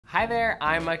Hi there,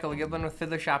 I'm Michael Giblin with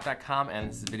Fiddlershop.com, and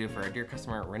this is a video for our dear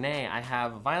customer Rene. I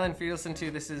have a violin for you to listen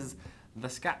to. This is the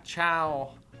Scott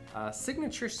Chow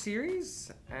signature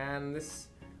series, and this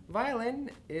violin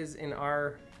is in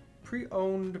our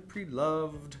pre-owned,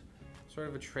 pre-loved, sort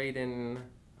of a trade-in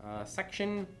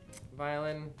section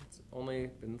violin. It's only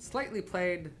been slightly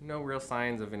played, no real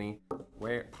signs of any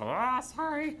wear.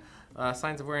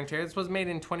 Signs of wear and tear. This was made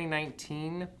in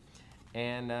 2019,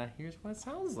 and here's what it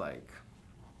sounds like.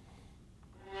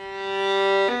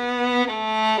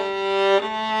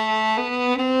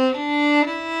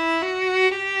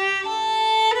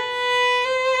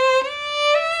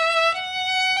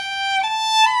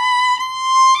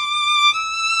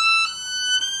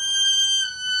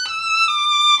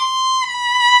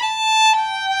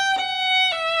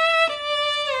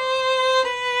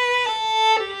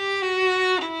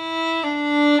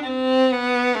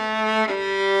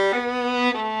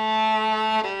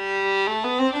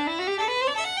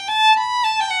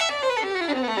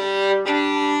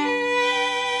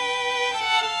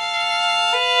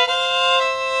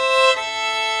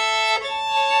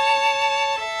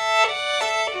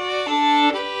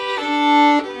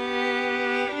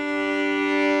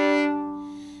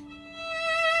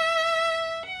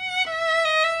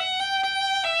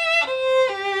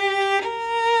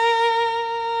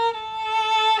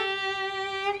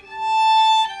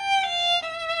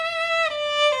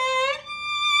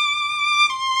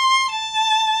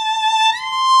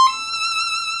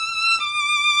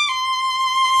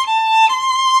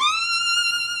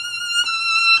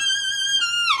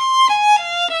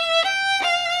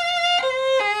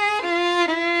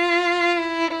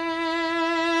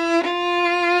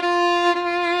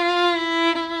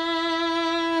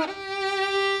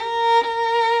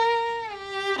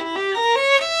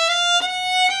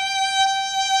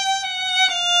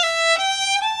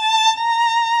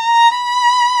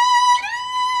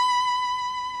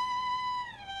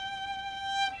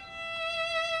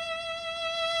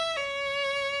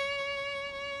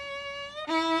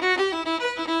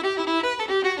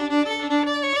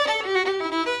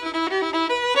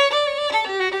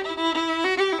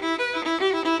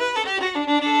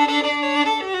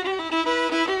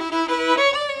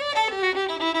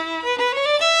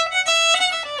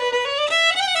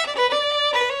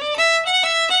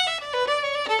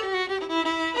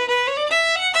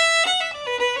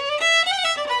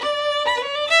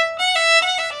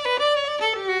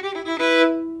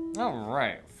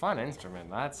 Fun instrument.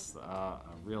 That's a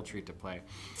real treat to play.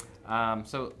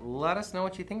 So let us know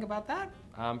what you think about that.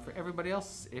 For everybody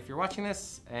else, if you're watching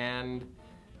this and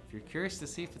if you're curious to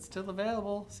see if it's still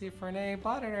available, see if Rene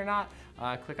bought it or not,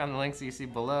 click on the links that you see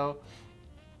below,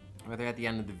 or they're at the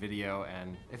end of the video,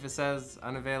 and if it says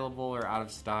unavailable or out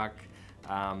of stock,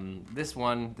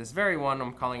 this very one,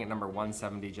 I'm calling it number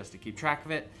 170 just to keep track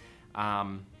of it.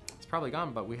 It's probably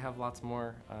gone, but we have lots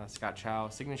more Scott Chow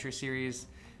signature series,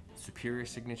 superior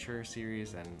signature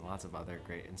series, and lots of other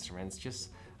great instruments.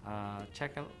 Just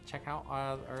check out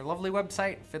our lovely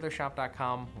website,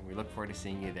 Fiddlershop.com. We look forward to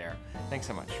seeing you there. Thanks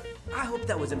so much. I hope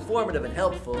that was informative and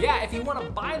helpful. Yeah, if you want to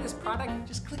buy this product,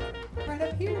 just click right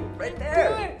up here. Right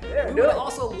there. Do it. We would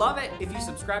also love it if you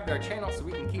subscribe to our channel so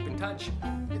we can keep in touch.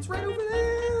 It's right over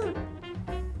there.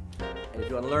 And if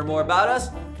you want to learn more about us,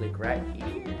 click right here.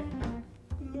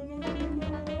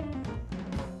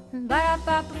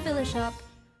 Fiddlershop.